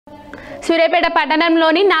సూర్యాపేట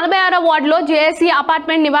పట్టణంలోని 46వ వార్డులో JAC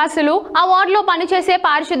apartment నివాసులు ఆ వార్డులో పనిచేసే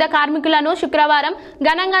పారిశుద్ధ కార్మికులను శుక్రవారం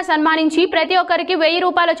ఘనంగా సన్మానించి ప్రతి ఒక్కరికి 1000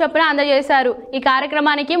 రూపాయల చొప్పున అందజేశారు. ఈ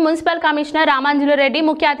కార్యక్రమానికి మున్సిపల్ కమిషనర్ రామాంజులు రెడ్డి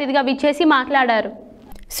ముఖ్య అతిథిగా విచ్చేసి మాట్లాడారు.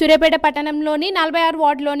 సూర్యాపేట పట్టణంలోని 46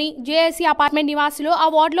 వార్డులోని జేఏసీ అపార్ట్మెంట్ నివాసులు ఆ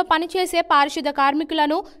వార్డులో పనిచేసే పారిశుద్ధ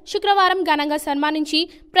కార్మికులను శుక్రవారం ఘనంగా సన్మానించి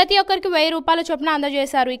ప్రతి ఒక్కరికి 1000 రూపాయల చొప్పున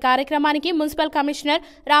అందజేశారు. ఈ కార్యక్రమానికి మున్సిపల్ కమిషనర్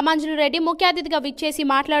రామాంజులు రెడ్డి ముఖ్య అతిథిగా విచ్చేసి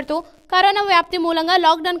మాట్లాడుతూ కరోనా వ్యాప్తి మూలంగా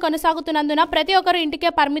లాక్డౌన్ కొనసాగుతున్నందున ప్రతి ఒక్కరూ ఇంటికే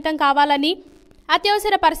పరిమితం కావాలని,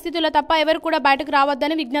 అత్యవసర పరిస్థితుల్లో తప్ప ఎవరు కూడా బయటకు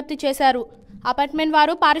రావద్దని విజ్ఞప్తి చేశారు. అపార్ట్మెంట్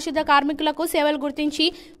వారు పారిశుద్ధ కార్మికులకు సేవలు గుర్తించి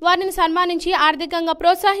వారిని సన్మానించి ఆర్థికంగా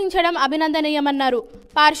ప్రోత్సహించడం అభినందనీయమన్నారు.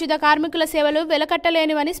 పారిశుద్ధ కార్మికుల సేవలు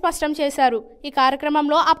వెలకట్టలేనివని స్పష్టం చేశారు. ఈ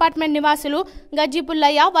కార్యక్రమంలో అపార్ట్మెంట్ నివాసులు గజ్జి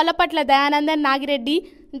పుల్లయ్య, వల్లపట్ల దయానందన్ నాగిరెడ్డి,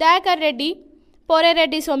 దయాకర్ రెడ్డి,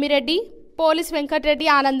 పోరేరెడ్డి సోమిరెడ్డి, పోలీస్ వెంకటరెడ్డి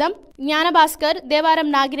ఆనందం, జ్ఞానభాస్కర్, దేవారం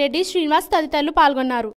నాగిరెడ్డి, శ్రీనివాస్ తదితరులు పాల్గొన్నారు.